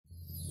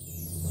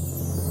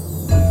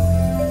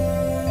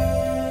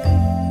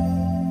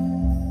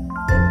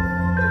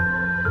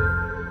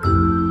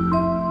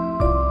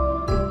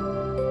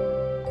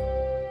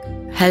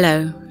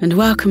Hello and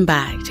welcome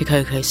back to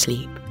Coco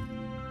Sleep,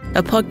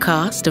 a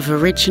podcast of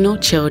original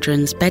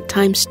children's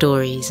bedtime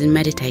stories and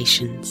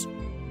meditations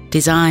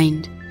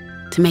designed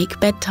to make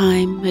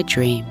bedtime a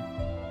dream.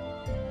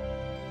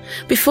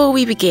 Before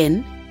we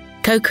begin,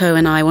 Coco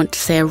and I want to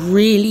say a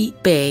really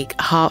big,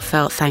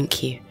 heartfelt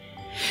thank you.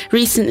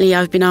 Recently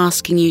I've been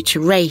asking you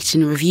to rate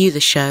and review the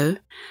show,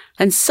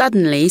 and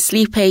suddenly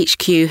Sleep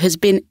HQ has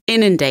been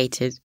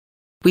inundated.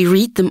 We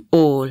read them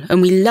all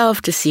and we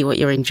love to see what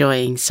you're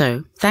enjoying,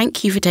 so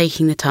thank you for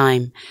taking the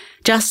time,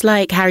 just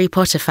like Harry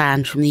Potter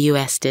fans from the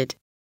US did,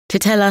 to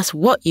tell us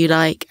what you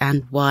like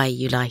and why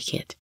you like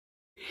it.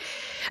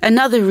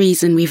 Another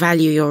reason we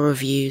value your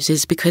reviews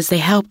is because they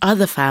help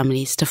other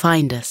families to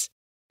find us.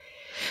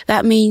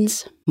 That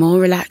means more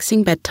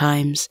relaxing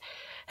bedtimes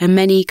and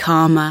many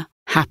calmer,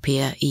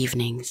 happier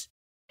evenings.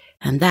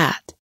 And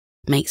that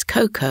makes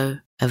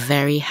Coco a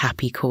very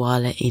happy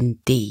koala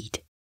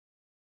indeed.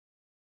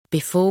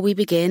 Before we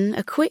begin,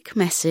 a quick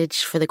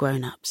message for the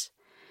grown-ups.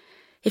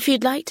 If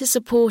you'd like to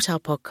support our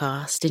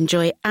podcast,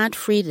 enjoy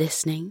ad-free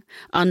listening,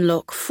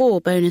 unlock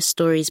 4 bonus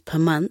stories per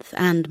month,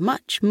 and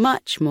much,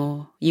 much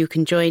more, you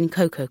can join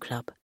Coco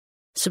Club.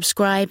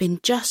 Subscribe in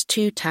just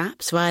 2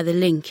 taps via the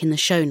link in the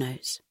show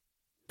notes.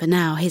 But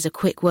now, here's a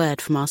quick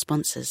word from our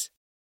sponsors.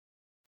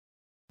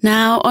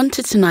 Now, on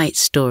to tonight's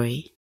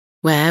story,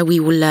 where we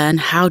will learn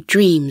how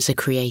dreams are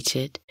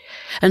created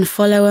and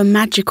follow a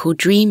magical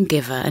dream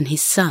giver and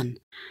his son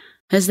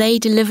as they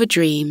deliver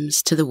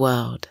dreams to the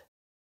world.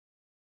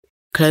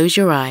 Close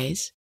your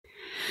eyes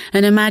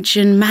and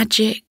imagine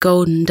magic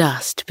golden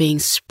dust being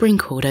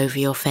sprinkled over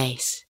your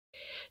face,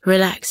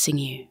 relaxing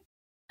you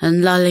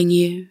and lulling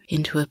you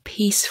into a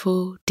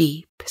peaceful,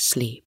 deep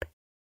sleep.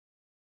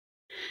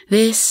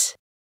 This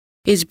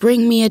is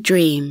Bring Me a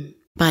Dream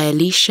by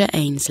Alicia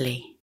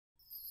Ainsley.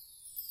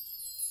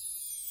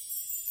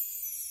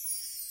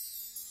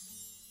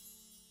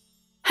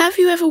 Have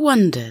you ever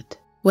wondered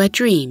where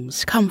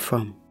dreams come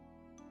from?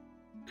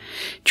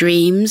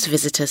 Dreams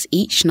visit us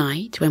each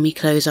night when we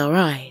close our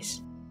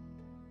eyes.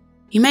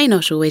 You may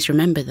not always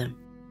remember them,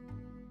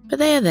 but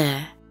they are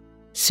there,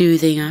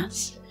 soothing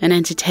us and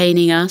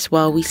entertaining us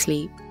while we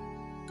sleep.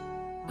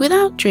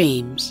 Without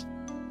dreams,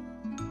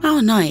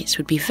 our nights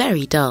would be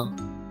very dull.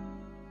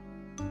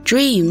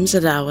 Dreams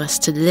allow us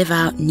to live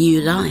out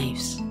new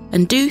lives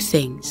and do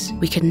things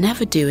we can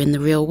never do in the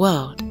real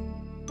world.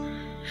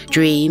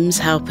 Dreams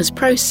help us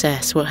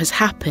process what has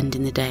happened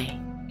in the day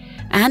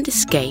and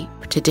escape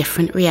to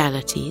different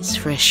realities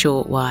for a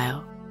short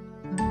while.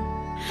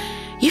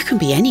 You can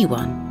be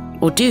anyone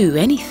or do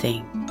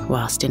anything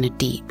whilst in a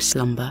deep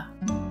slumber.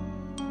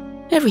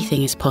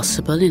 Everything is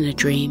possible in a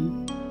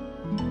dream.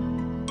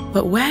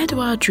 But where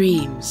do our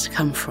dreams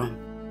come from?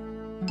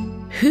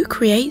 Who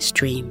creates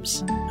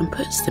dreams and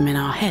puts them in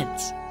our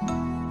heads?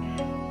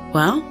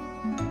 Well,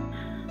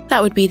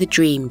 that would be the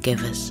dream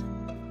givers.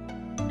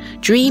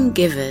 Dream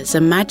givers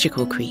are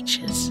magical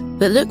creatures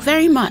that look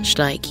very much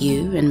like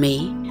you and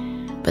me,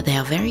 but they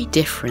are very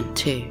different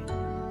too.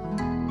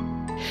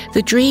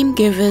 The dream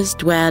givers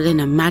dwell in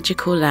a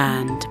magical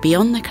land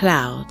beyond the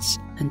clouds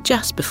and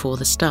just before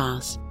the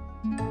stars.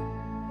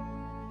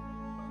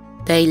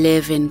 They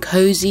live in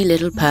cozy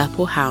little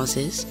purple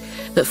houses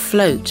that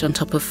float on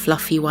top of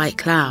fluffy white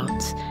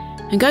clouds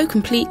and go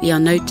completely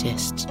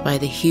unnoticed by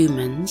the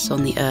humans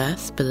on the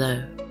earth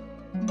below.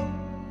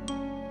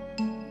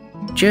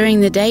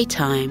 During the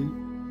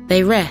daytime,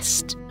 they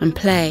rest and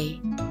play.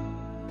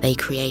 They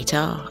create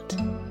art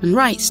and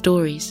write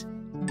stories.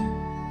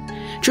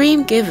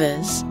 Dream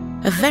givers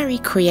are very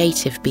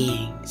creative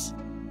beings,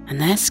 and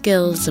their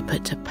skills are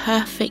put to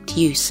perfect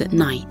use at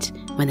night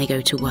when they go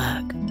to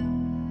work.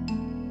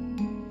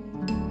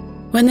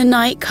 When the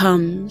night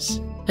comes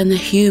and the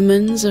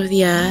humans of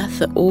the earth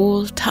are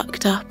all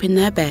tucked up in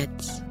their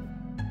beds,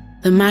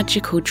 the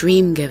magical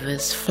dream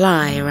givers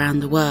fly around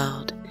the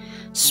world,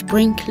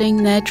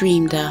 sprinkling their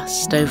dream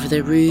dust over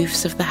the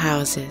roofs of the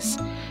houses,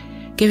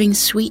 giving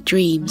sweet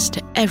dreams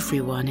to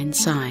everyone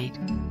inside.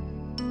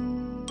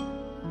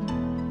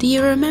 Do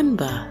you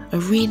remember a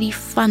really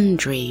fun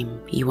dream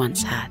you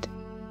once had?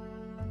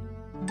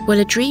 Well,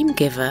 a dream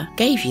giver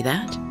gave you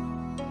that.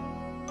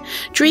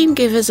 Dream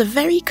givers are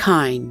very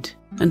kind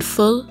and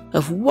full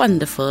of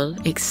wonderful,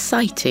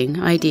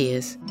 exciting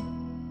ideas.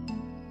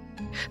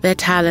 Their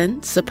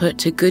talents are put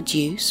to good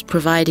use,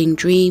 providing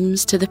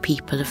dreams to the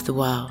people of the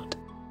world.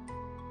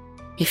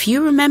 If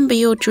you remember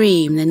your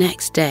dream the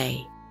next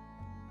day,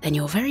 then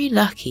you're very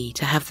lucky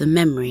to have the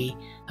memory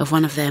of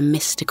one of their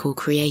mystical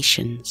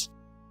creations.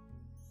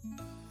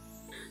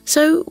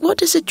 So, what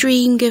does a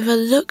dream giver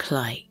look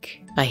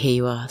like, I hear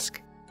you ask?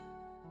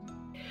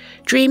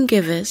 Dream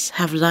givers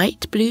have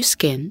light blue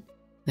skin,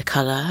 the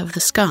colour of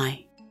the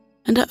sky,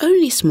 and are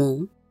only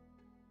small.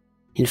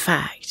 In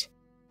fact,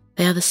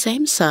 they are the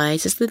same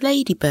size as the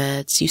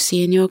ladybirds you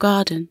see in your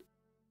garden.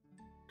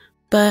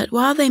 But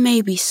while they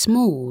may be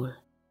small,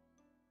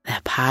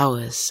 their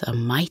powers are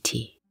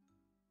mighty.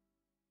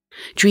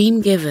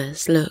 Dream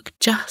givers look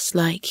just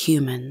like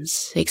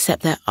humans,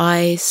 except their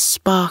eyes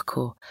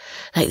sparkle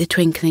like the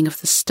twinkling of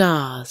the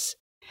stars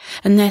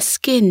and their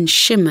skin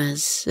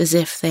shimmers as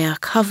if they are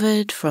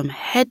covered from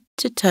head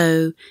to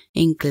toe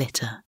in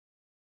glitter.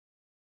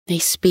 They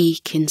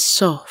speak in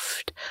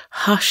soft,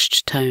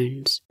 hushed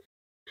tones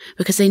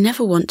because they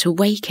never want to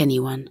wake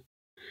anyone,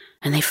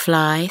 and they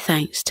fly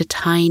thanks to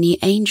tiny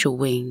angel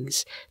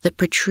wings that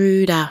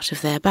protrude out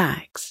of their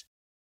backs.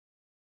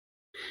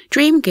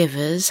 Dream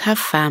givers have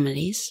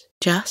families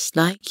just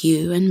like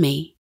you and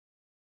me.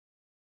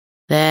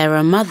 There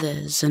are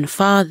mothers and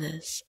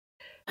fathers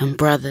and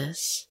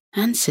brothers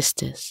and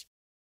sisters,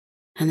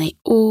 and they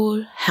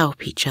all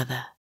help each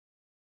other.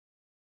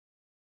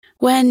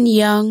 When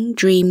young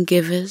dream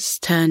givers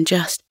turn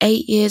just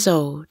 8 years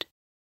old,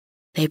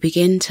 they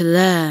begin to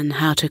learn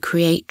how to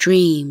create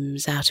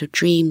dreams out of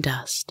dream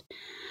dust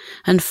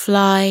and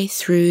fly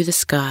through the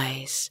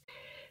skies,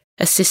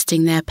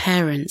 assisting their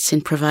parents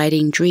in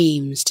providing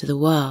dreams to the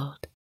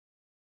world.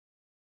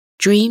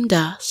 Dream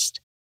dust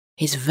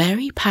is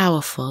very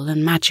powerful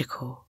and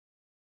magical.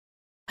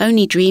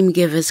 Only dream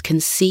givers can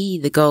see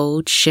the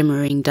gold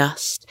shimmering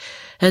dust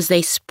as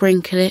they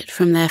sprinkle it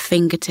from their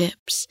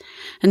fingertips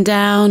and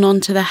down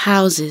onto the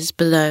houses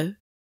below.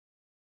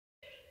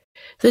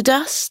 The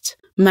dust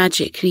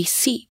magically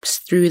seeps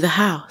through the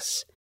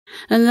house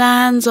and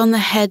lands on the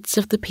heads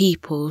of the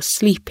people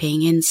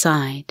sleeping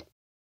inside.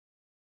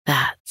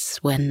 That's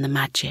when the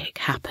magic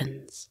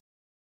happens.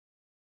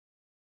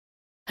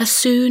 As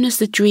soon as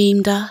the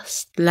dream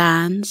dust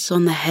lands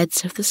on the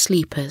heads of the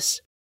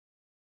sleepers,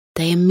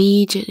 they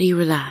immediately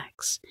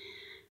relax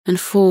and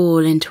fall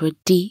into a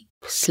deep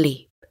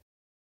sleep.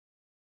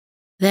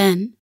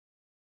 Then,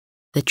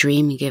 the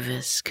dream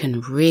givers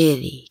can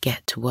really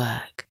get to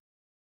work.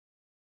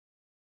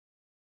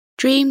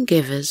 Dream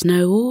givers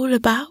know all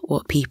about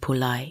what people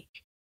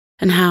like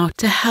and how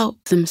to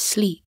help them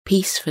sleep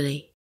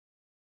peacefully.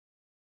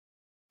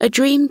 A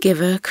dream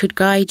giver could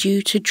guide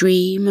you to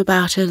dream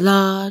about a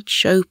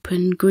large,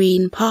 open,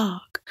 green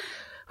park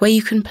where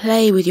you can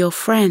play with your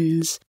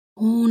friends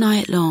all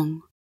night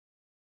long.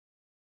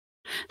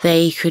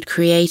 They could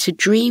create a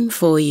dream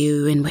for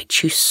you in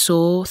which you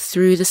soar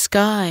through the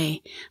sky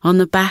on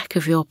the back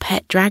of your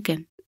pet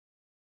dragon.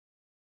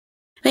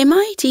 They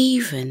might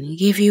even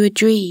give you a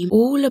dream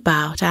all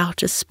about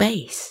outer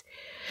space,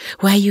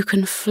 where you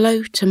can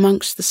float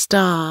amongst the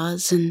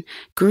stars and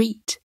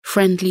greet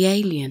friendly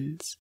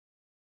aliens.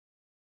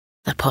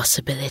 The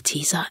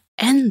possibilities are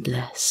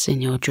endless in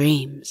your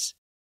dreams.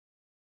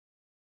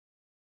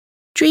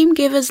 Dream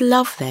givers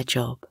love their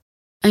job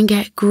and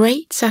get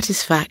great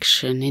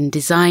satisfaction in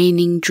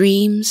designing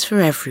dreams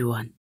for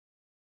everyone,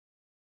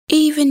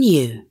 even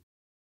you.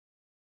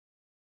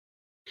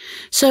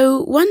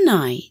 So one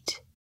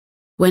night,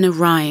 when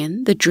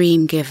Orion, the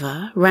dream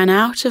giver, ran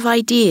out of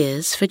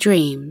ideas for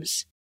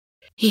dreams,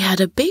 he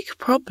had a big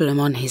problem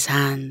on his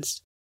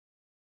hands.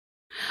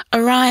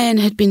 Orion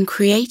had been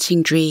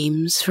creating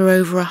dreams for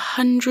over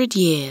 100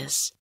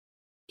 years.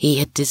 He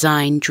had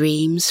designed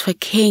dreams for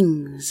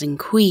kings and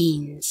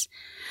queens,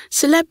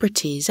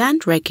 celebrities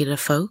and regular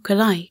folk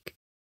alike.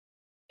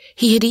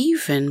 He had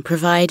even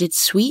provided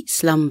sweet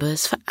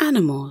slumbers for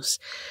animals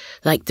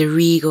like the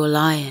regal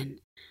lion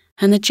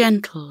and the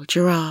gentle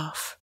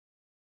giraffe.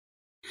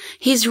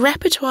 His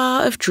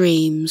repertoire of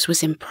dreams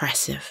was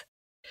impressive,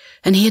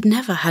 and he had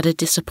never had a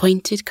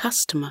disappointed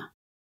customer.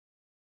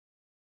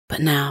 But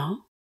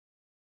now,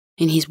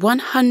 in his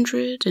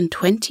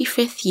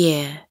 125th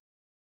year,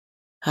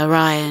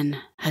 Orion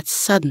had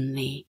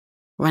suddenly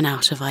run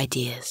out of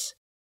ideas.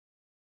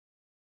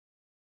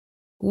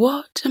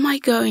 "What am I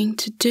going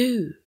to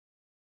do?"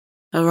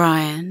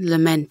 Orion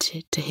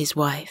lamented to his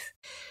wife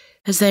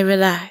as they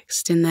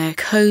relaxed in their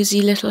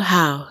cozy little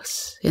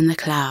house in the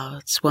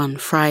clouds one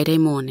Friday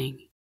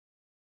morning.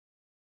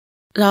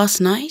 "Last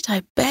night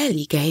I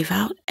barely gave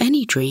out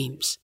any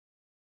dreams.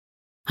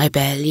 I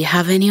barely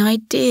have any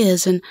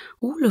ideas, and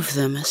all of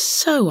them are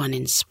so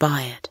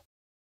uninspired.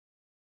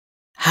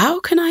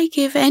 How can I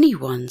give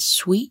anyone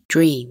sweet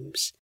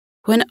dreams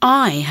when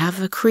I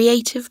have a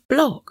creative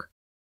block?"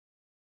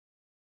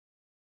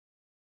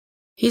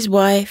 His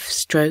wife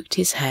stroked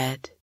his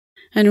head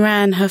and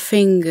ran her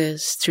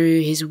fingers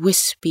through his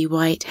wispy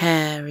white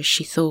hair as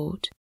she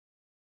thought.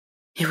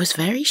 It was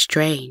very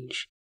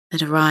strange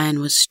that Orion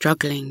was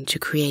struggling to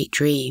create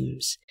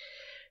dreams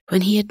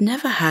when he had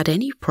never had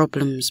any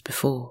problems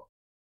before.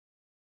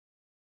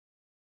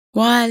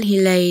 While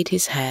he laid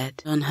his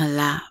head on her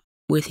lap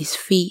with his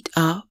feet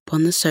up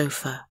on the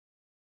sofa,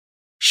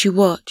 she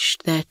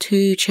watched their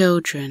 2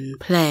 children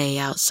play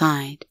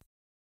outside.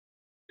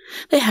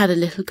 They had a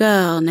little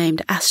girl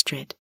named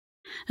Astrid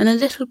and a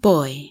little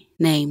boy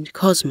named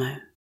Cosmo.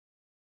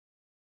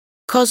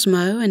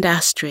 Cosmo and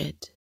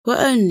Astrid were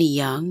only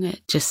young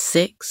at just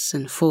 6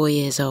 and 4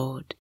 years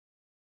old,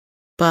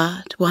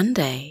 but one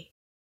day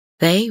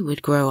they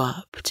would grow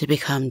up to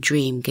become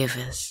dream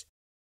givers,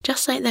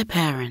 just like their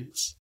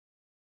parents.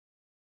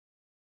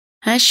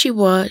 As she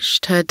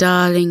watched her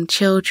darling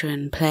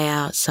children play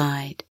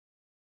outside,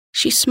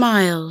 she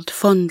smiled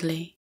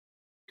fondly,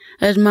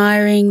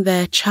 admiring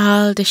their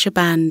childish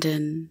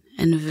abandon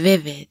and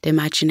vivid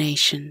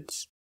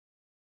imaginations.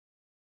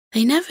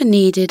 They never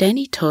needed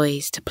any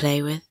toys to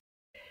play with.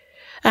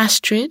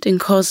 Astrid and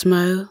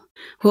Cosmo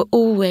were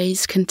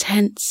always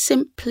content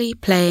simply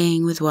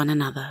playing with one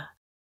another.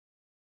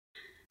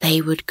 They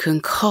would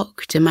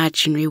concoct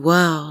imaginary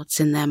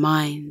worlds in their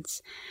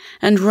minds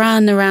and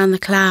run around the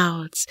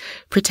clouds,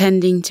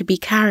 pretending to be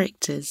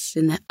characters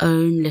in their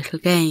own little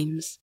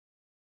games.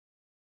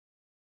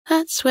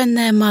 That's when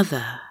their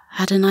mother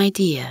had an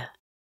idea.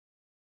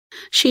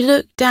 She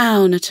looked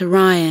down at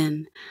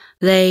Orion,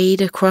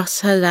 laid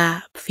across her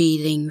lap,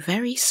 feeling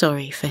very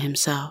sorry for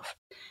himself,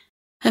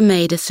 and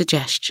made a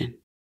suggestion.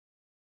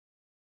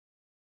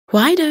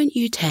 Why don't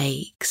you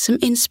take some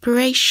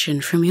inspiration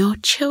from your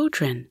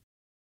children?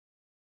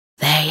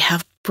 They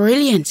have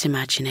brilliant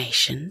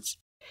imaginations,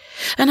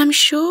 and I'm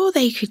sure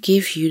they could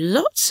give you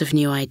lots of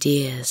new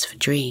ideas for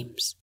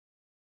dreams.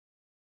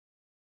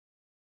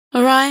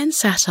 Orion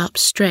sat up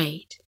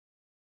straight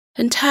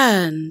and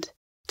turned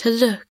to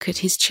look at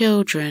his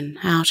children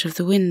out of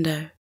the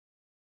window.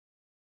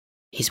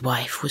 His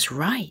wife was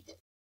right.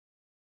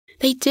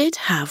 They did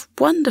have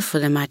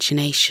wonderful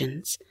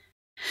imaginations,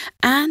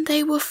 and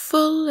they were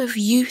full of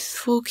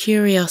youthful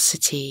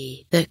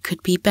curiosity that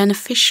could be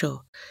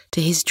beneficial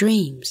to his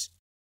dreams.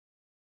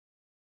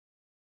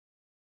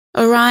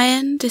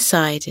 Orion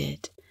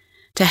decided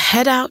to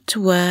head out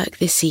to work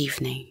this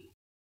evening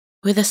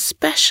with a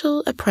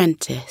special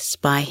apprentice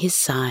by his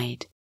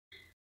side,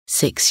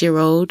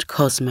 6-year-old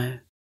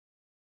Cosmo.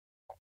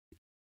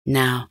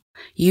 Now,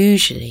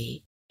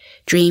 usually,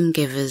 dream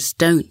givers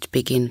don't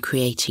begin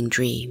creating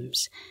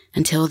dreams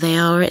until they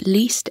are at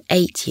least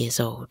 8 years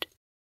old.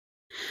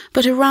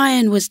 But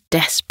Orion was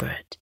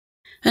desperate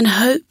and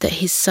hoped that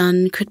his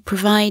son could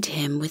provide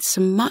him with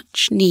some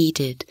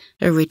much-needed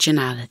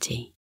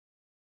originality.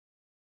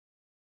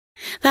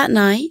 That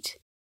night,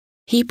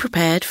 he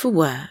prepared for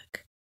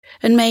work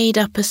and made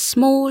up a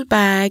small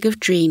bag of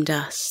dream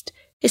dust,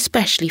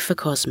 especially for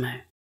Cosmo.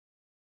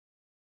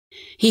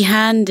 He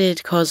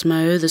handed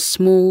Cosmo the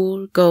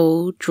small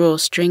gold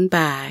drawstring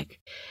bag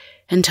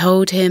and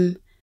told him,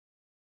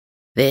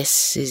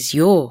 "This is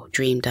your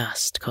dream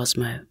dust,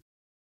 Cosmo,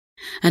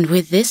 and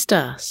with this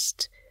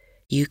dust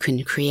you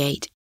can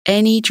create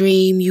any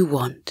dream you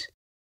want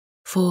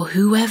for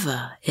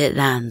whoever it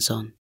lands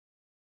on.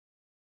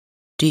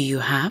 Do you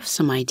have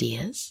some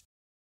ideas?"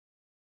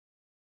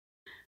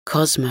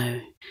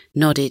 Cosmo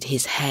nodded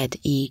his head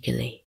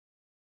eagerly,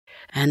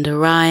 and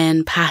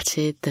Orion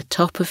patted the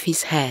top of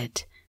his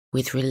head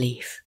with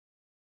relief.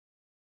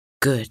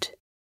 "Good,"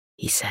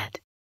 he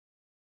said.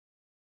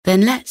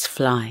 "Then let's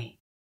fly."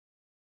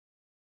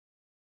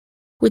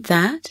 With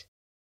that,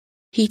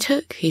 he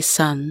took his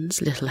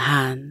son's little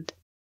hand,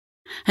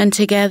 and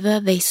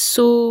together they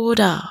soared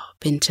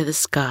up into the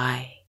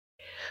sky,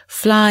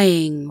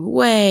 flying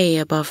way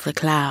above the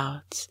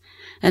clouds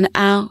and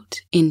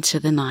out into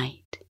the night.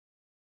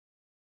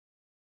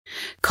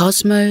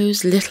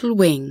 Cosmo's little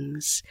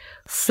wings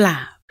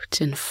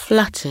flapped and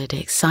fluttered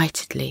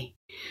excitedly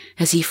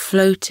as he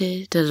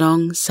floated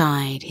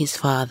alongside his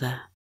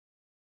father.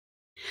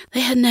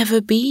 They had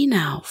never been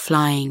out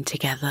flying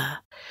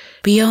together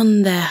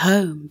beyond their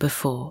home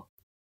before,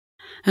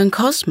 and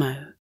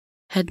Cosmo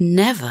had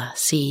never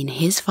seen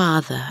his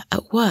father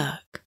at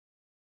work.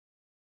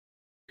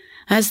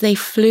 As they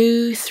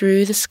flew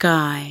through the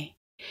sky,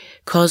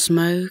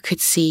 Cosmo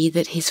could see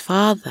that his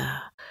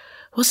father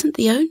wasn't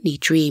the only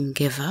dream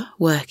giver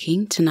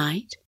working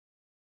tonight.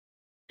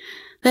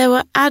 There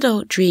were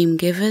adult dream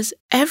givers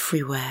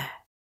everywhere.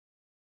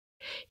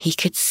 He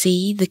could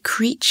see the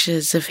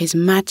creatures of his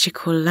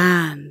magical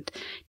land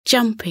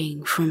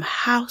jumping from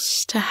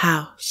house to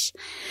house,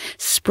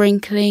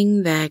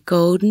 sprinkling their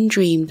golden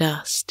dream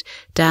dust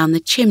down the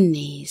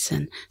chimneys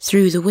and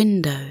through the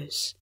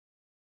windows.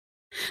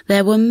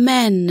 There were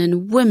men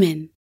and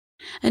women,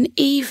 and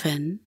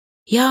even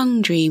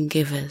young dream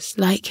givers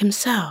like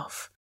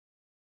himself,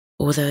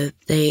 although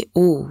they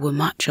all were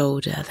much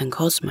older than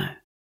Cosmo.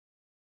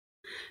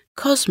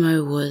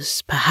 Cosmo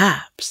was,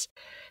 perhaps,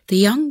 the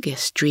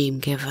youngest dream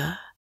giver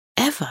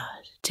ever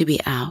to be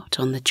out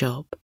on the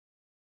job.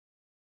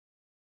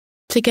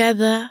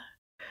 Together,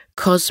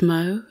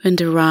 Cosmo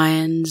and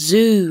Orion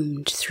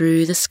zoomed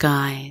through the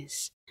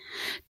skies,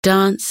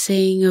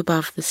 dancing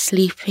above the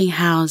sleeping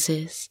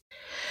houses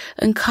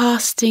and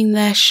casting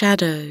their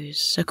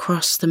shadows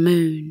across the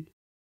moon.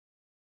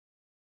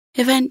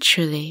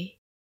 Eventually,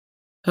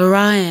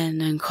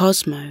 Orion and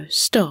Cosmo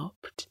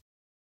stopped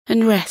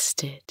and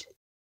rested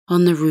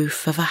on the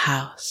roof of a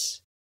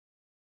house.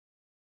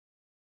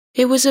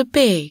 It was a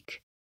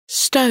big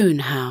stone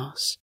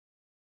house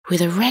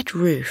with a red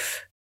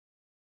roof.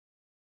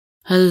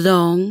 A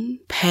long,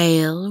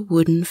 pale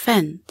wooden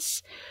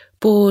fence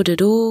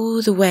bordered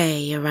all the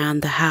way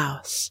around the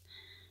house,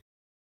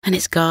 and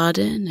its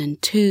garden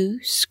and 2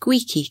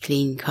 squeaky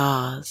clean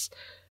cars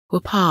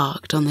were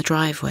parked on the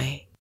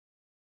driveway.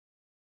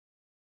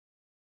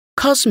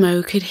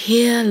 Cosmo could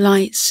hear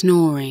light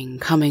snoring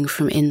coming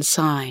from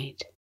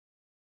inside.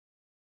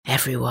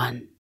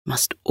 Everyone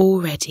must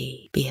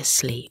already be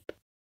asleep.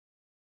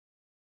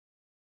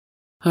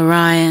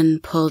 Orion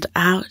pulled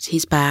out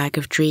his bag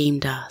of dream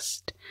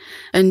dust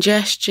and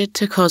gestured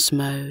to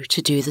Cosmo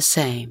to do the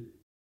same.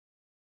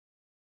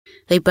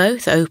 They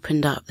both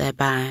opened up their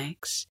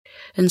bags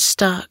and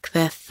stuck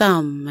their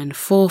thumb and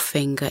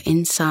forefinger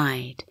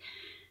inside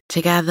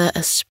to gather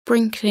a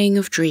sprinkling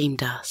of dream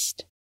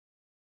dust.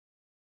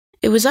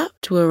 It was up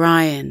to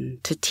Orion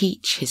to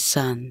teach his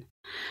son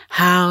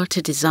how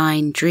to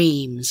design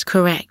dreams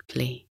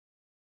correctly,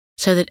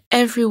 so that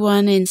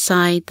everyone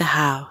inside the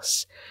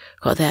house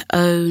got their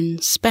own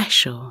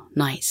special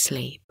night's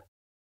sleep.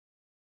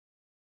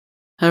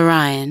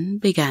 Orion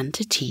began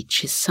to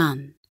teach his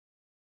son.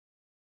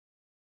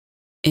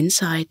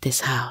 Inside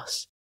this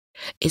house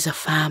is a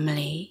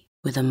family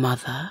with a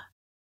mother,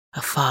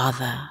 a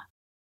father,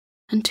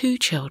 and 2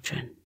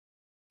 children,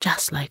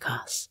 just like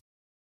us.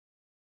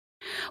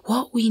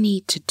 What we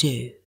need to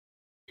do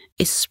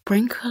is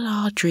sprinkle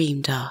our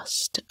dream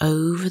dust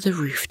over the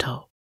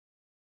rooftop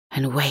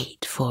and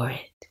wait for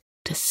it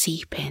to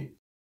seep in.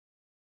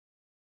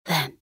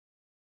 Then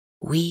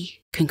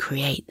we can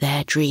create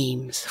their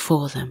dreams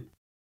for them.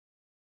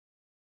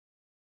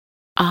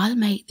 I'll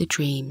make the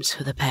dreams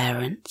for the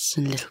parents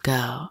and little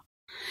girl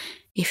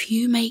if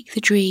you make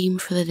the dream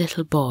for the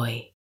little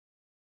boy.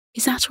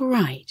 Is that all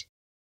right?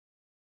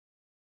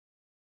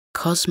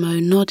 Cosmo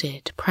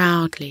nodded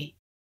proudly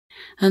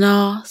and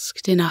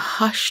asked in a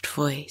hushed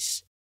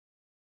voice,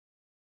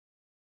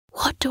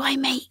 "What do I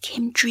make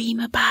him dream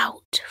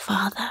about,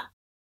 Father?"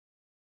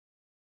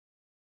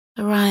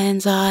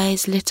 Orion's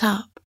eyes lit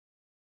up,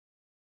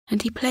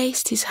 and he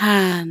placed his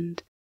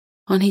hand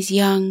on his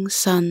young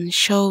son's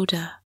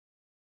shoulder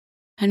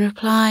and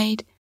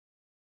replied,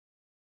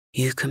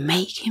 "You can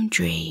make him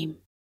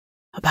dream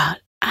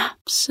about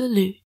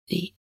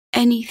absolutely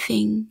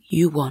anything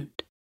you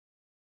want."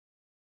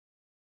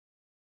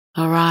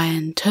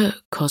 Orion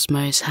took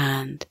Cosmo's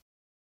hand,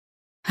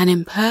 and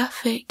in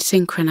perfect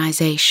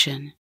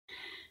synchronization,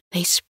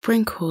 they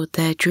sprinkled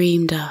their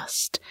dream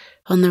dust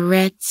on the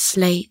red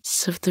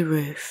slates of the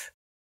roof.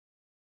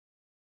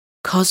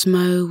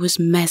 Cosmo was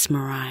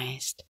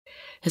mesmerized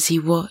as he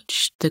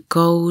watched the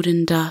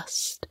golden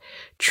dust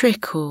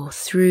trickle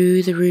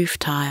through the roof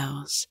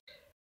tiles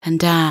and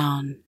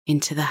down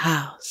into the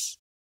house.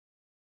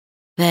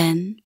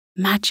 Then,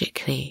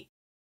 magically,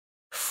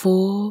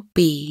 4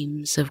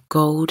 beams of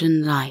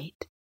golden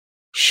light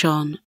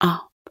shone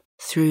up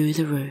through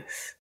the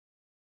roof.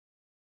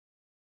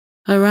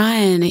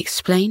 Orion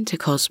explained to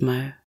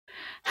Cosmo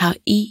how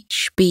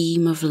each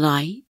beam of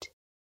light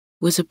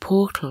was a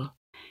portal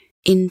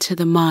into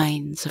the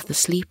minds of the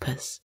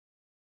sleepers.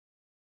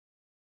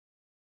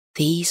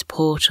 These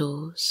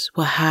portals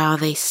were how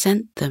they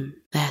sent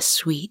them their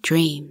sweet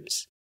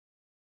dreams.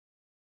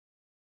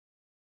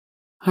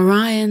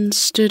 Orion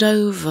stood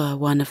over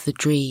one of the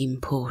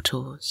dream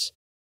portals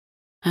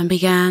and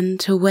began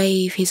to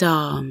wave his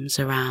arms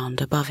around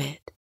above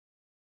it.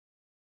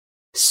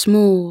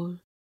 Small,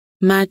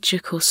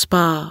 magical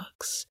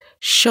sparks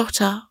shot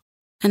up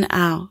and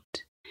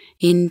out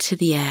into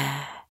the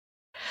air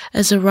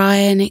as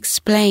Orion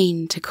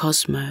explained to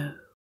Cosmo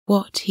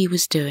what he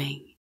was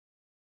doing.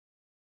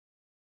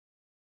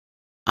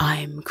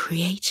 "I'm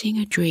creating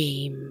a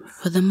dream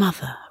for the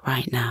mother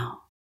right now.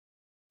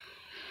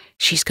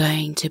 She's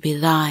going to be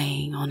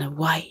lying on a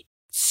white,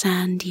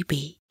 sandy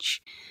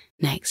beach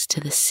next to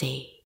the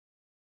sea.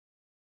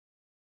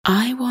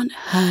 I want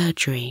her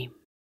dream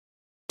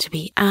to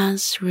be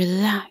as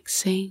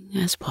relaxing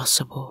as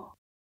possible."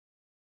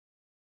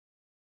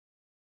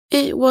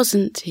 It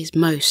wasn't his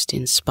most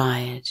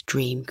inspired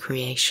dream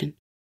creation,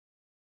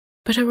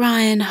 but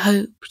Orion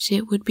hoped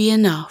it would be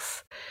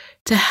enough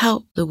to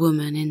help the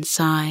woman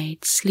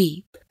inside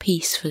sleep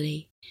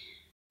peacefully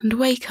and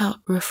wake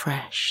up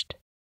refreshed.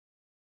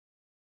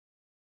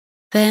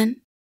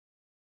 Then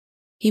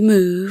he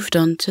moved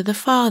on to the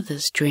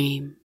father's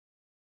dream.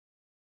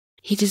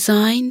 He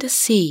designed a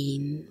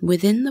scene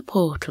within the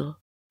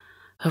portal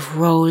of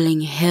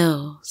rolling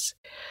hills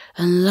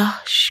and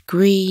lush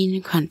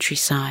green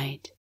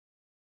countryside.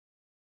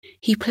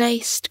 He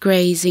placed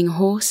grazing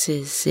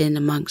horses in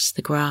amongst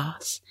the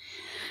grass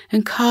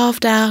and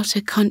carved out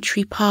a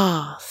country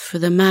path for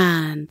the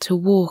man to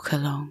walk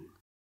along.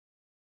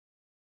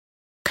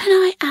 "Can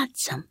I add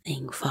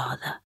something,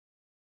 Father?"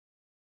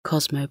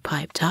 Cosmo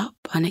piped up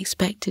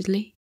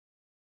unexpectedly.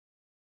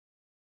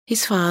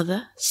 His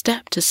father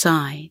stepped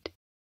aside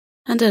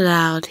and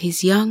allowed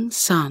his young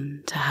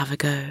son to have a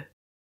go.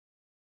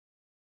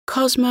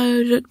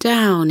 Cosmo looked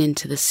down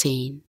into the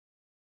scene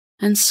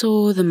and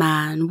saw the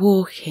man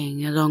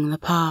walking along the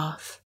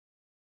path.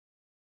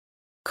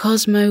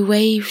 Cosmo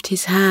waved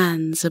his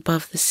hands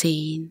above the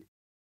scene,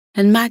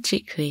 and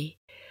magically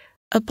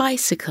a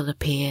bicycle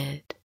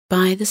appeared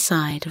by the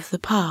side of the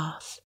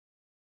path.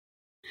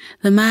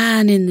 The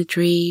man in the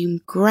dream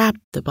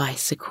grabbed the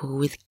bicycle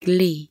with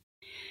glee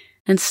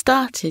and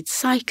started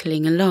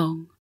cycling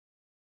along,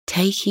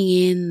 taking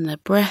in the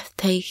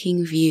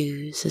breathtaking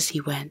views as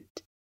he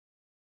went.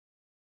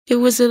 It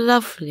was a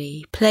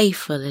lovely,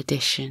 playful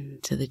addition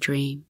to the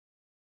dream,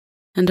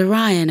 and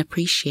Orion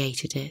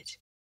appreciated it.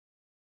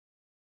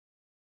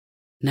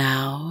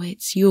 Now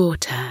it's your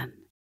turn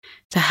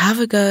to have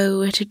a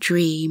go at a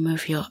dream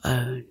of your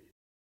own,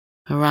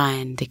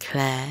 Orion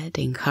declared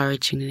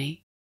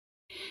encouragingly,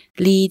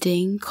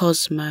 leading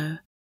Cosmo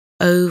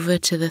over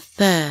to the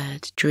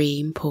third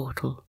dream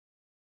portal.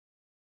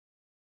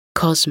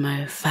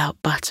 Cosmo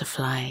felt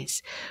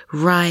butterflies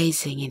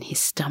rising in his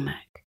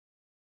stomach.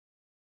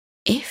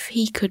 If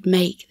he could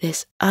make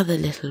this other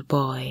little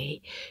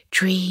boy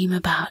dream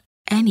about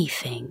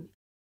anything,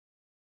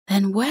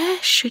 then where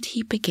should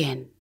he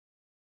begin?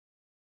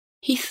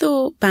 He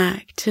thought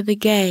back to the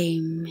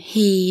game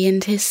he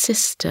and his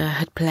sister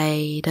had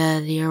played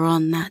earlier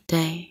on that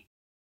day.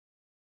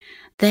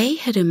 They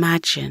had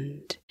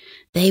imagined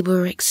they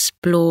were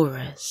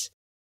explorers,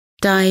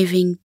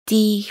 diving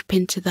deep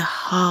into the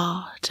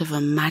heart of a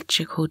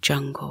magical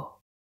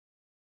jungle.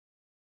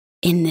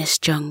 In this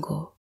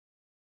jungle,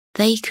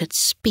 they could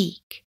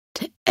speak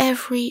to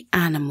every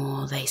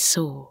animal they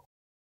saw.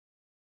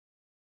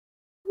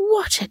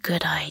 What a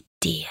good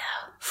idea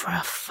for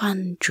a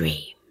fun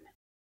dream,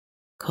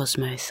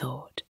 Cosmo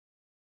thought.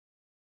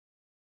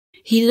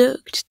 He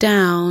looked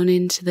down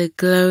into the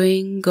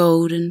glowing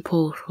golden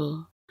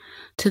portal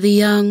to the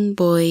young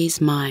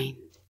boy's mind,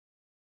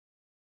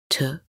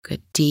 took a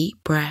deep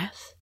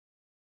breath,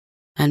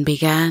 and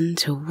began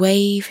to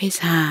wave his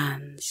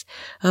hands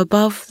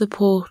above the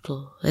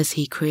portal as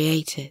he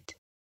created.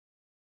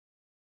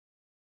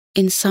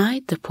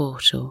 Inside the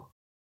portal,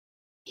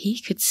 he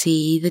could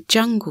see the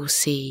jungle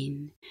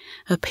scene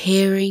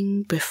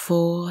appearing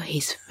before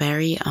his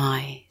very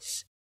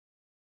eyes.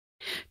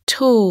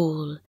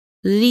 Tall,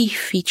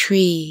 leafy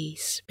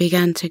trees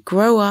began to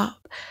grow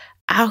up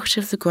out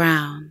of the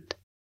ground,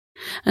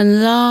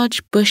 and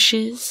large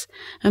bushes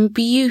and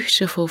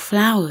beautiful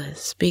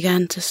flowers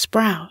began to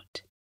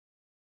sprout.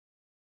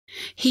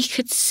 He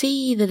could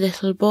see the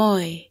little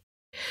boy,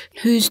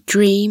 whose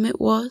dream it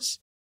was,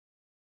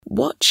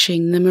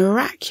 watching the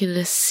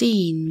miraculous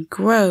scene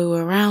grow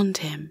around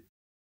him,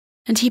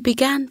 and he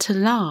began to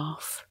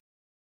laugh.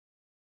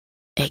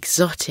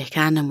 Exotic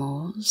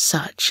animals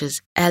such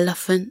as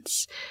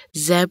elephants,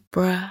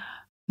 zebra,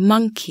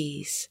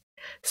 monkeys,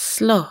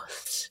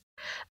 sloths,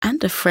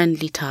 and a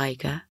friendly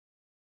tiger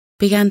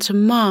began to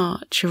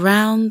march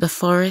around the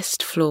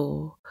forest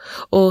floor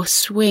or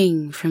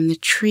swing from the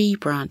tree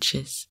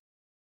branches.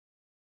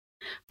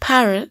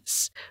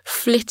 Parrots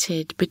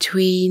flitted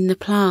between the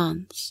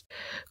plants,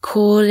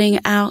 calling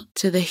out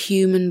to the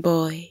human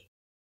boy,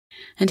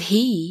 and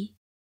he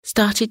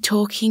started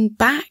talking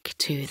back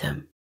to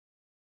them.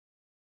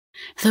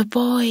 The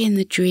boy in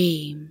the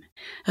dream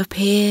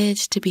appeared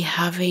to be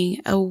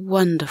having a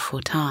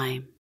wonderful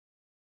time.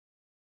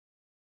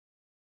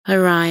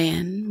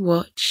 Orion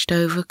watched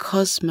over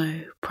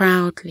Cosmo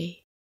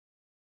proudly.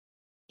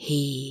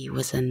 He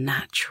was a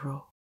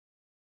natural.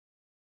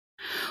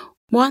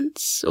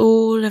 Once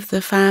all of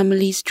the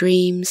family's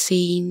dream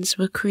scenes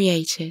were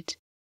created,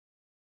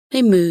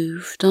 they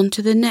moved on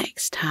to the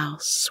next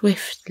house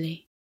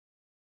swiftly.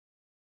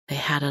 They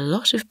had a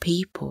lot of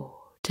people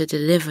to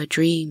deliver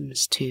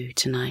dreams to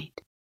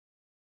tonight.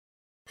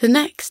 The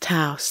next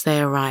house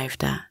they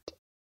arrived at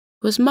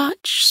was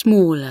much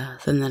smaller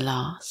than the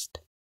last.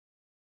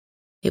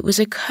 It was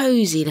a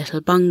cosy little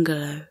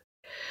bungalow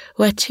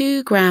where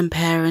 2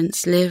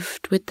 grandparents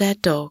lived with their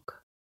dog.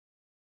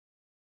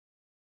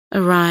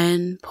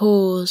 Orion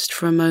paused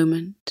for a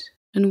moment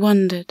and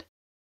wondered,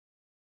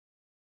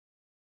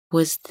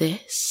 was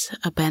this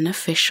a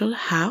beneficial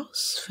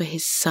house for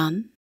his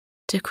son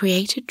to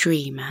create a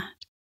dream at?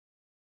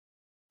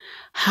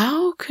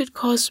 How could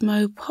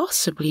Cosmo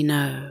possibly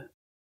know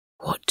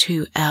what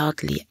 2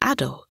 elderly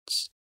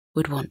adults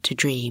would want to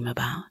dream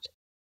about?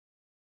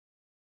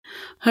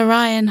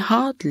 Orion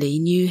hardly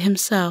knew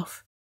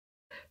himself,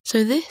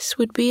 so this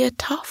would be a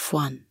tough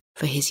one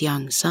for his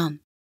young son.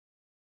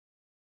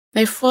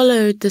 They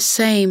followed the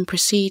same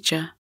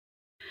procedure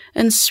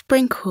and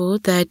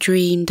sprinkled their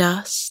dream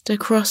dust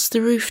across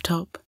the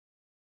rooftop.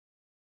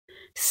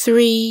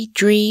 3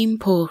 dream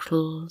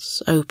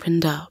portals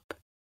opened up.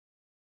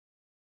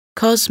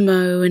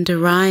 Cosmo and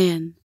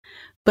Orion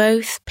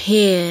both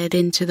peered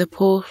into the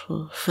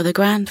portal for the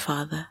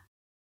grandfather.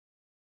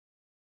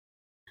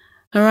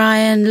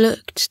 Orion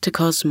looked to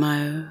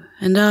Cosmo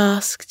and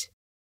asked,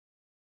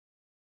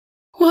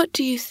 "What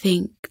do you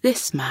think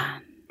this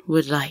man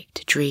would like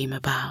to dream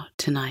about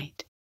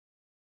tonight?"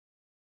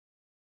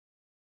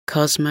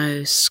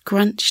 Cosmo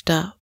scrunched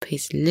up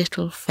his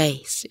little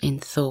face in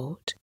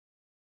thought.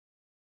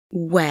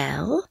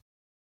 "Well,"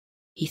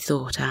 he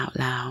thought out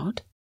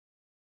loud,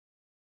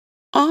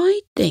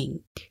 "I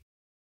think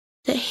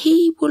that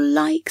he will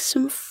like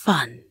some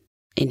fun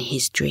in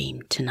his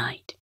dream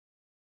tonight.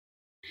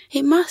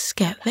 It must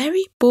get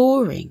very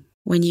boring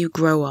when you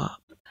grow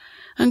up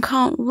and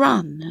can't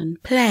run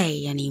and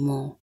play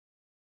anymore."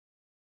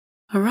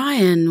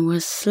 Orion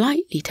was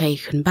slightly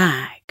taken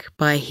back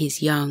by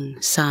his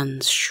young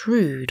son's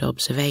shrewd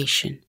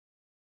observation.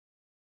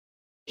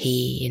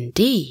 He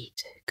indeed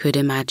could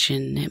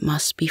imagine it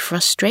must be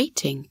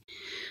frustrating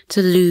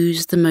to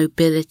lose the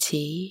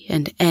mobility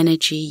and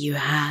energy you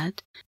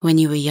had when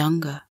you were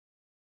younger.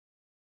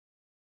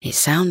 It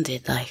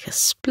sounded like a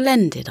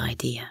splendid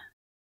idea.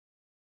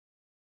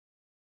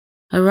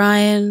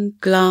 Orion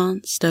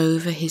glanced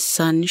over his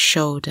son's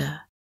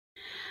shoulder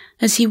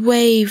as he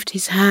waved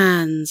his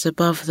hands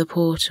above the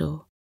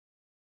portal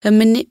and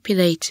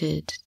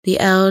manipulated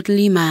the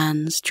elderly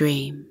man's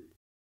dream.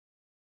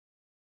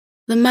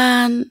 The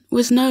man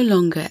was no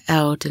longer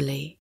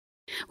elderly,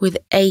 with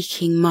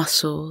aching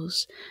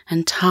muscles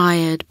and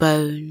tired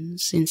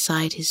bones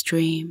inside his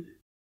dream.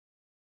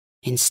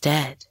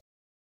 Instead,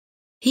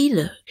 he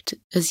looked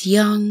as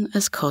young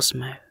as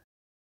Cosmo.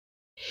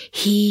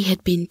 He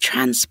had been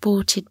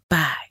transported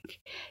back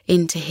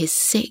into his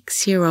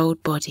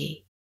 6-year-old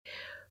body,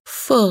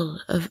 full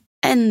of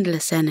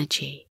endless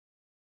energy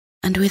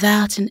and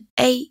without an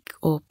ache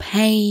or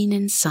pain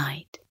in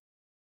sight.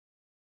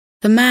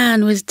 The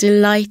man was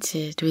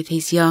delighted with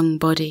his young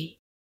body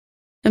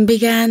and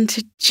began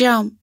to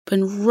jump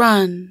and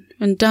run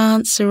and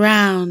dance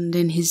around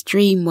in his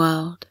dream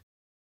world.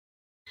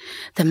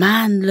 The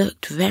man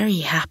looked very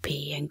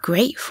happy and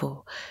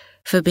grateful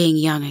for being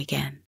young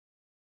again,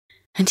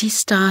 and he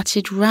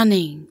started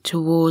running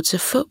towards a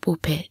football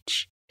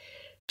pitch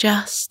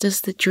just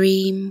as the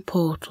dream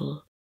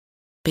portal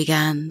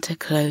began to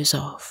close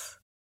off.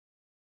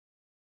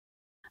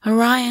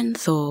 Orion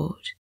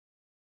thought,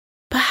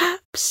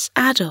 perhaps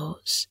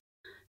adults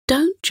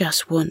don't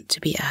just want to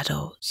be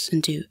adults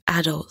and do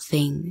adult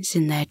things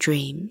in their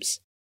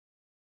dreams.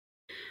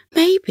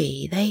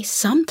 Maybe they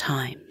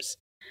sometimes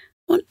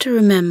want to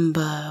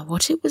remember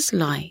what it was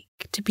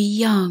like to be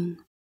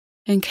young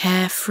and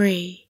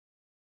carefree.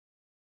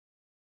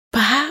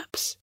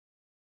 Perhaps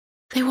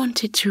they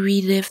wanted to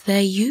relive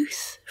their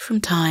youth from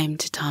time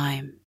to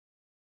time.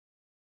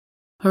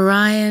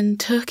 Orion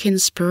took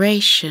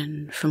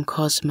inspiration from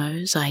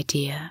Cosmo's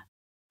idea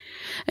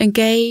and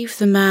gave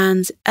the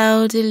man's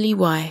elderly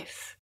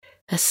wife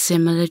a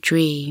similar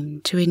dream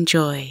to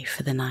enjoy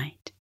for the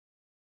night.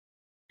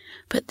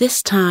 But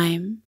this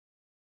time,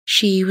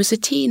 she was a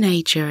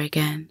teenager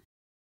again,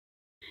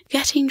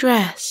 getting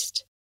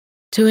dressed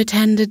to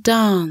attend a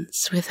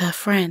dance with her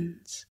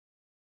friends.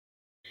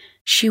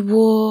 She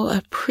wore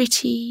a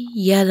pretty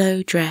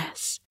yellow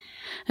dress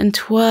and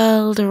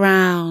twirled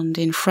around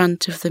in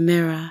front of the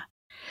mirror,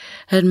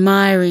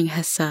 admiring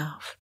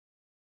herself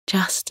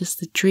just as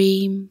the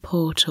dream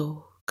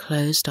portal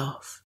closed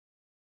off.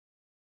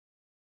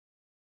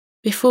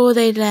 Before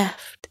they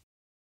left,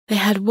 they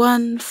had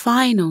one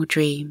final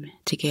dream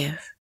to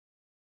give.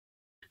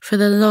 For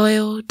the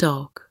loyal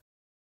dog,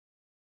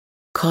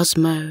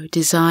 Cosmo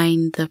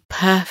designed the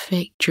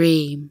perfect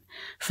dream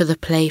for the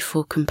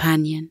playful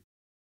companion.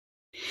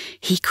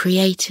 He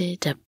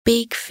created a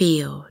big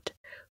field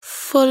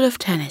full of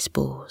tennis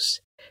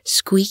balls,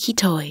 squeaky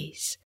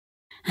toys,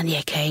 and the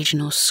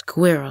occasional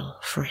squirrel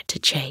for it to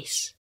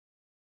chase.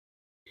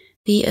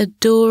 The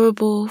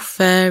adorable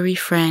furry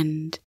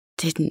friend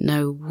didn't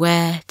know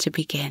where to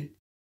begin.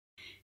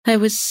 There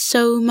was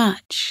so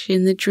much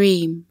in the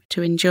dream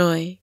to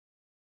enjoy.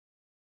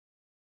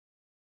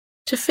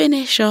 To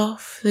finish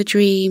off the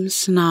dream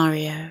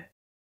scenario,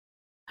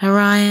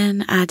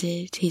 Orion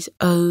added his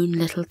own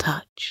little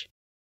touch.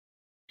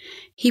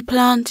 He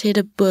planted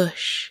a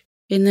bush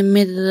in the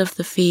middle of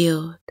the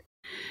field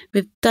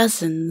with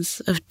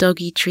dozens of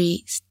doggy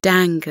treats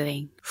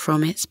dangling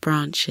from its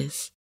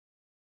branches.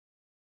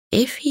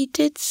 If he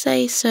did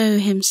say so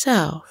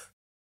himself,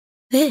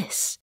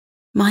 this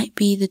might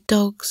be the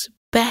dog's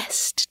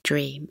best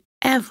dream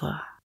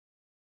ever.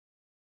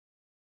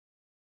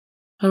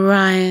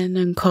 Orion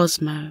and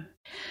Cosmo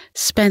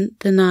spent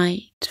the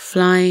night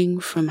flying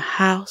from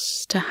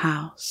house to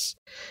house,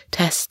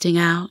 testing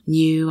out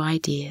new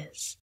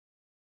ideas.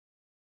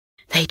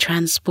 They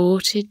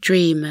transported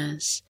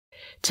dreamers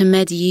to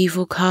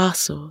medieval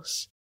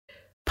castles,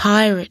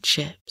 pirate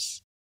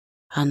ships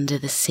under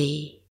the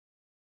sea,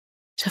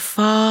 to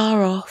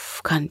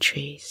far-off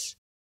countries,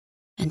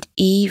 and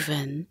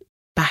even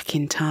back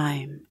in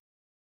time.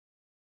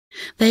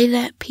 They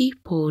let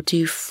people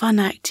do fun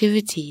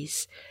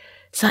activities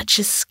such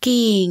as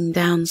skiing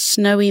down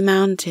snowy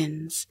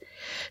mountains,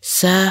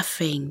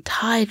 surfing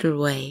tidal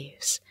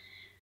waves,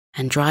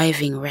 and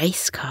driving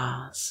race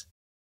cars.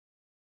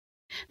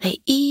 They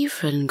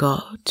even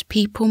got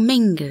people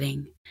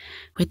mingling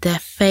with their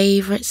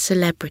favourite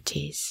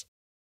celebrities,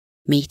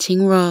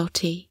 meeting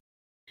royalty,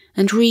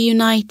 and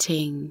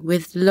reuniting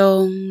with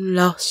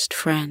long-lost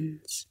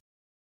friends.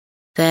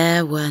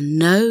 There were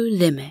no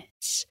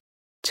limits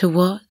to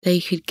what they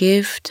could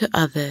give to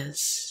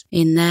others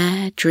in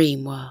their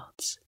dream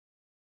worlds.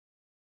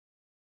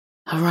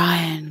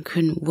 Orion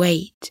couldn't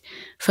wait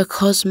for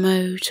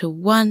Cosmo to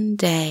one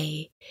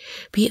day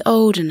be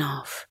old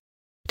enough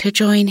to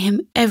join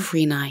him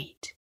every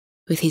night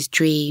with his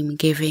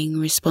dream-giving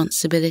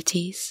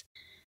responsibilities.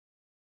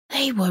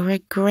 They were a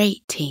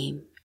great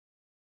team.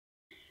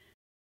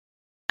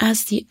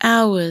 As the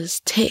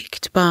hours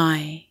ticked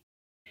by,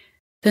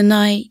 the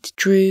night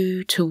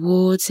drew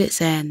towards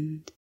its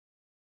end,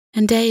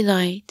 and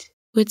daylight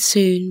would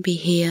soon be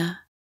here.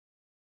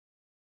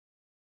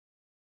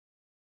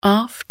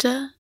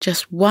 After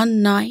just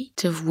one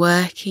night of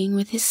working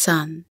with his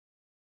son,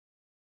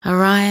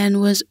 Orion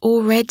was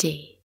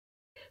already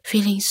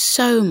feeling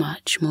so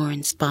much more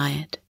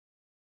inspired.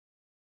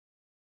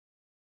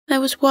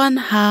 There was one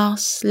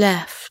house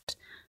left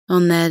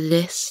on their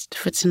list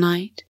for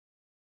tonight.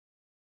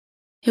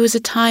 It was a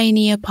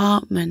tiny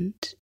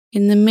apartment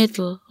in the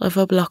middle of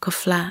a block of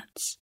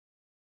flats.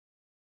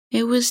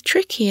 It was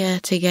trickier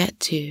to get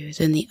to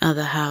than the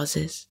other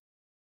houses,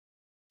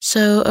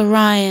 so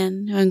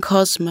Orion and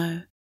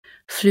Cosmo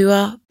flew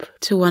up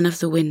to one of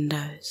the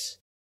windows.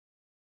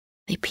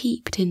 They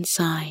peeped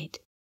inside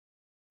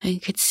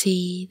and could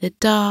see the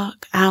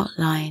dark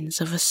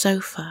outlines of a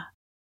sofa,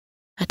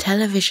 a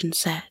television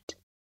set,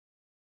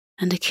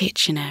 and a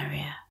kitchen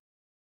area.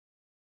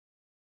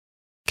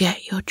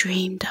 "Get your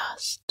dream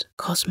dust,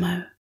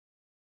 Cosmo,"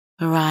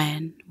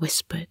 Orion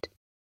whispered.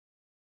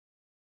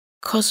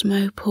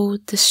 Cosmo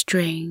pulled the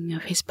string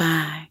of his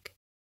bag,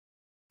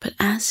 but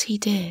as he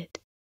did,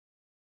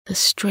 the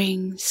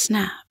string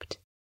snapped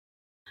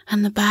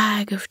and the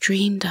bag of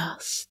dream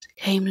dust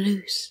came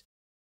loose,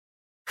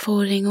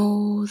 falling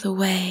all the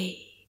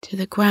way to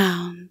the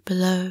ground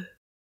below.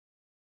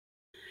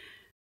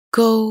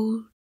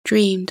 Gold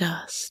dream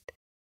dust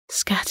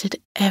scattered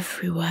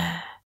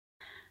everywhere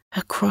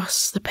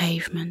across the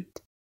pavement,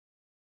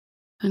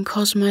 and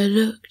Cosmo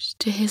looked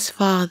to his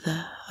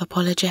father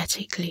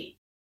apologetically.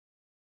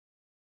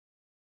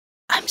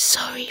 "I'm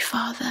sorry,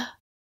 Father.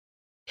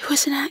 It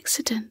was an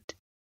accident.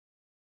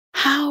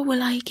 How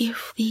will I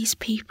give these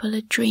people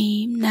a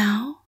dream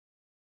now?"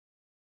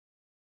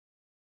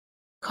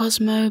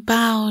 Cosmo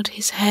bowed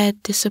his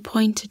head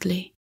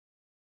disappointedly,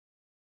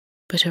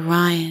 but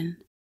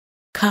Orion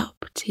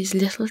cupped his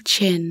little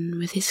chin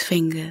with his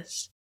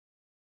fingers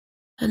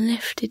and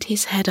lifted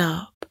his head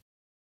up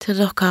to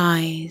lock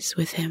eyes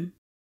with him.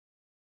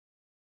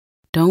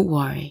 "Don't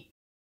worry,"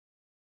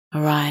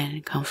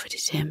 Orion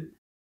comforted him.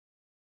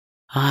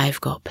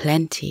 "I've got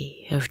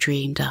plenty of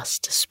dream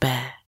dust to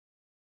spare.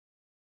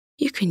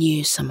 You can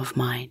use some of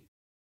mine."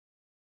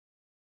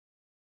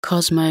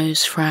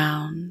 Cosmo's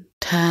frown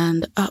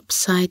turned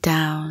upside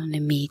down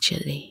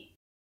immediately.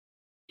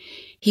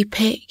 He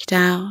picked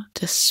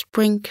out a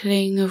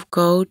sprinkling of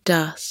gold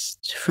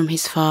dust from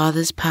his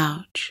father's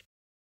pouch,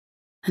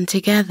 and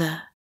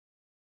together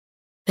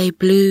they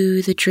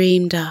blew the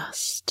dream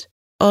dust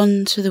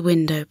onto the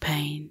window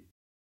pane.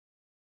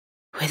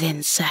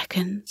 Within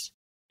seconds,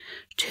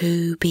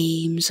 2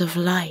 beams of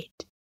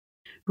light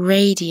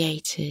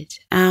radiated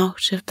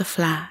out of the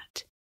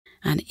flat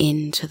and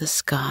into the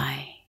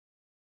sky.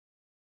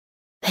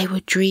 They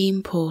were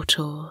dream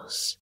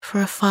portals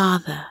for a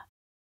father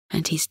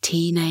and his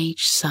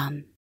teenage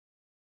son.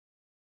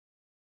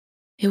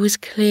 It was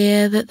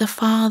clear that the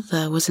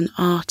father was an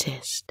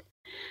artist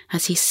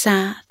as he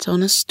sat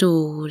on a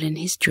stool in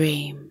his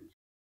dream,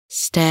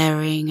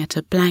 staring at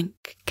a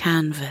blank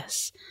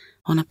canvas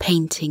on a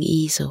painting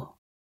easel.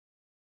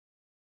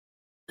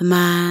 The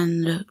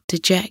man looked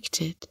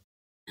dejected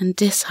and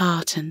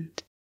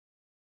disheartened.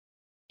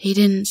 He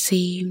didn't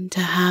seem to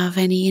have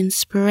any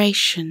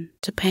inspiration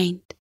to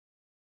paint.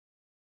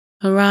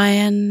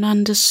 Orion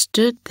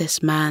understood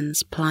this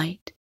man's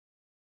plight.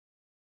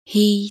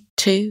 He,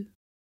 too,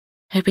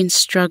 had been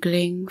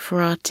struggling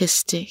for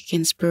artistic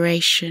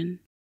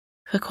inspiration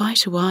for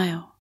quite a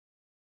while.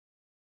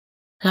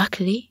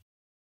 Luckily,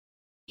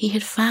 he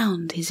had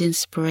found his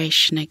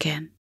inspiration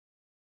again,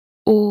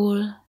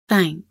 all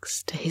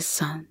thanks to his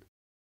son.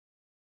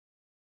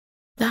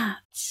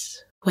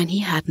 That's when he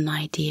had an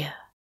idea.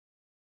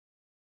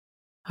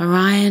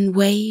 Orion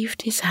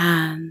waved his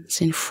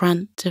hands in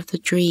front of the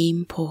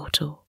dream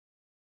portal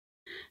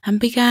and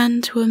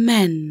began to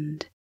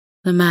amend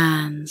the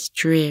man's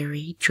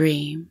dreary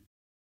dream.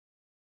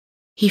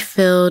 He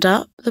filled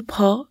up the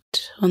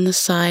pot on the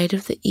side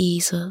of the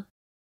easel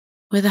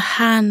with a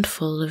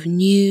handful of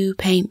new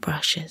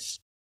paintbrushes,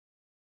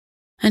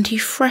 and he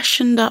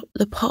freshened up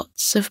the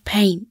pots of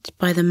paint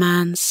by the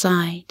man's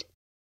side.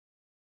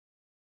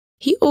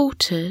 He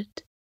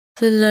altered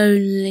the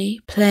lonely,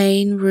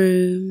 plain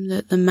room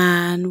that the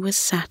man was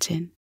sat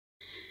in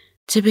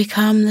to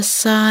become the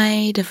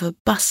side of a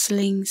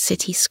bustling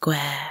city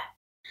square.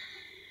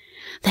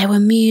 There were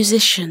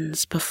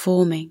musicians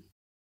performing,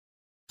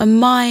 a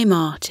mime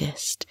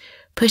artist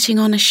putting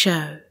on a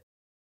show,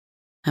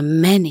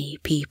 and many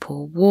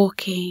people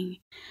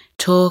walking,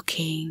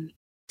 talking,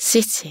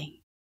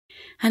 sitting,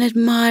 and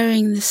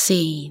admiring the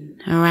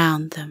scene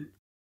around them.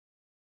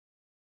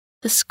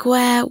 The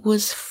square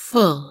was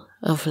full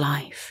of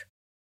life.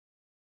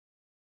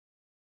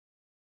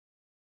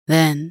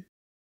 Then,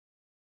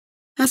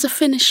 as a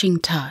finishing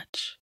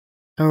touch,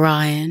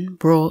 Orion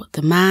brought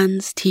the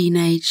man's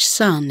teenage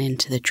son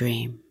into the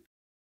dream.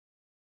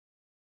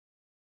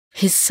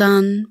 His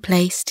son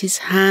placed his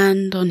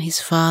hand on his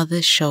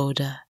father's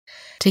shoulder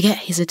to get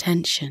his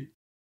attention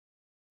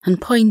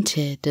and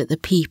pointed at the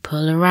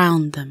people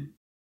around them.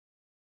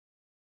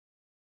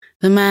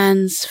 The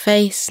man's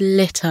face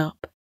lit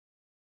up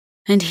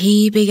and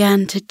he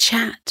began to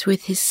chat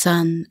with his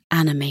son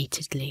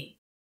animatedly.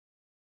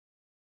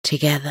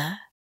 Together,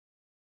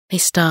 they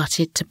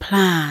started to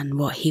plan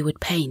what he would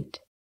paint,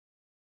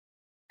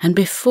 and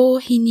before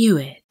he knew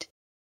it,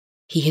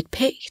 he had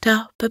picked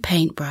up a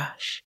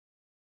paintbrush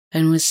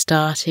and was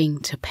starting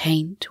to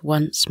paint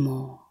once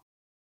more.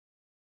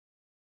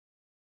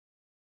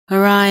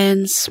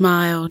 Orion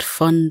smiled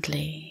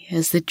fondly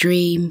as the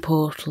dream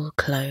portal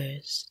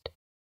closed.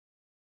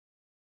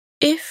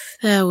 If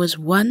there was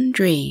one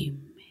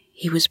dream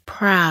he was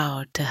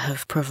proud to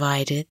have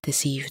provided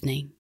this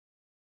evening,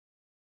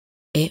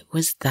 it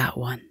was that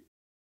one.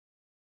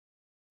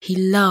 He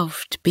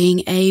loved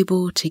being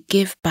able to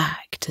give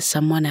back to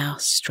someone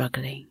else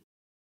struggling,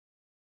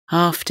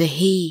 after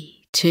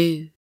he,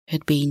 too,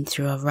 had been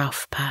through a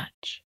rough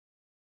patch.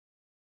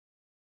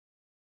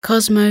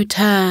 Cosmo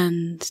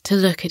turned to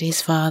look at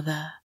his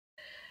father,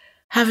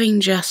 having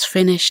just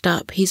finished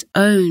up his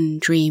own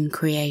dream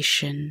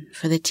creation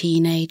for the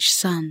teenage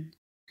son,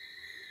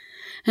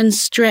 and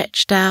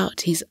stretched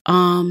out his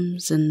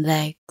arms and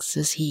legs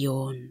as he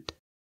yawned.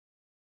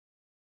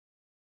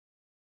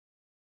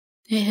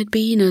 It had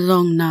been a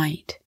long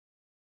night,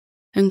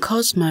 and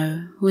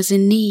Cosmo was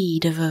in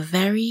need of a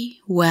very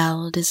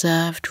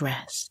well-deserved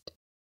rest.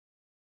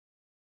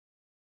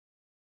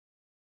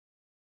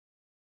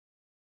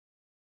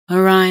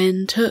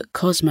 Orion took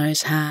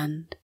Cosmo's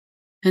hand,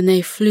 and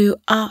they flew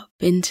up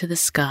into the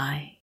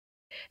sky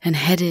and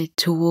headed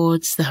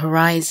towards the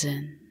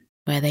horizon,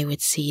 where they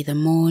would see the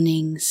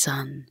morning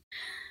sun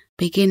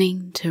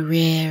beginning to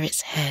rear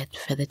its head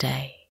for the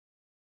day.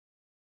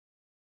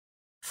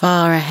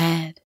 Far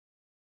ahead,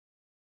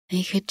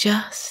 they could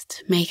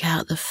just make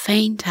out the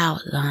faint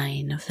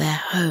outline of their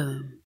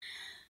home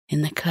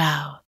in the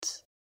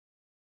clouds.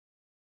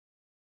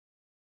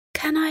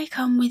 "Can I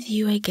come with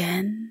you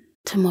again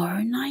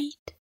tomorrow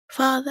night,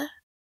 Father?"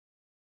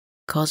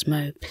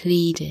 Cosmo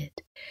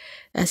pleaded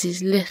as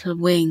his little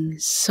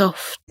wings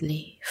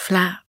softly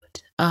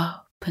flapped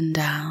up and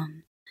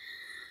down,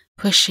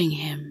 pushing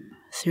him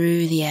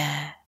through the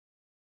air.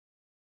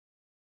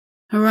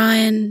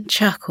 Orion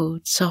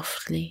chuckled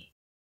softly.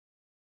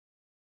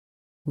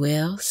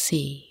 "We'll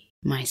see,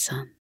 my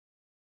son.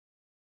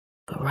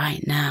 But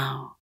right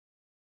now,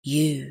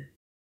 you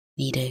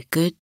need a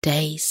good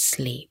day's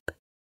sleep."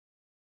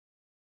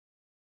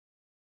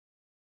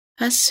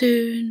 As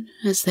soon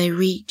as they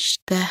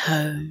reached their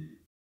home,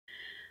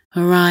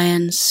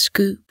 Orion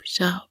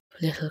scooped up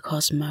little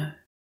Cosmo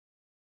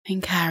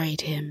and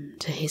carried him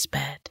to his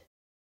bed.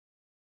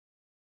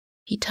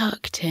 He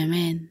tucked him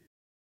in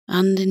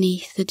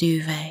underneath the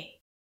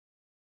duvet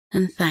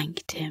and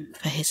thanked him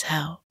for his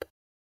help.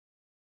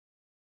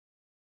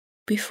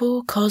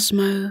 Before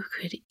Cosmo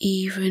could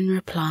even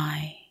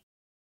reply,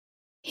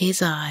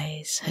 his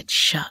eyes had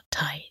shut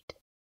tight,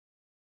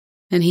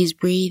 and his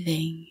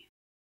breathing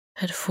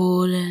had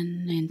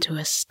fallen into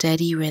a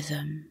steady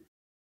rhythm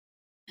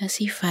as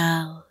he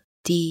fell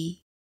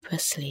deep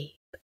asleep.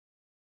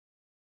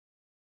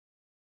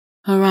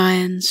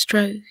 Orion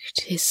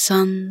stroked his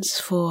son's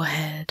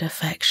forehead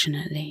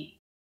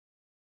affectionately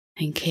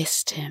and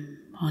kissed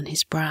him on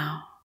his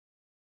brow.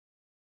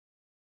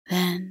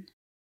 Then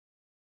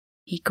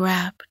he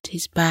grabbed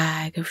his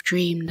bag of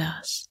dream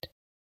dust,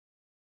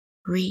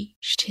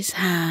 reached his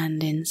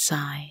hand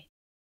inside,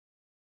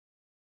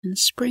 and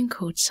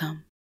sprinkled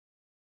some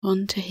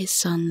onto his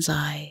son's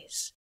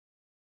eyes.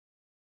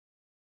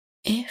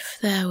 If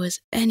there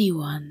was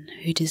anyone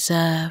who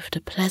deserved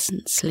a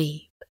pleasant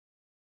sleep,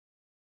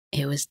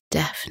 it was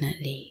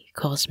definitely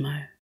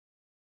Cosmo.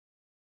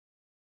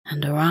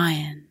 And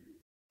Orion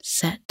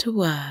set to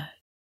work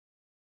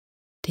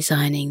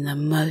designing the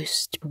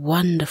most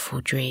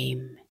wonderful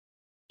dream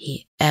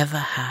he ever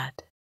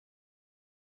had.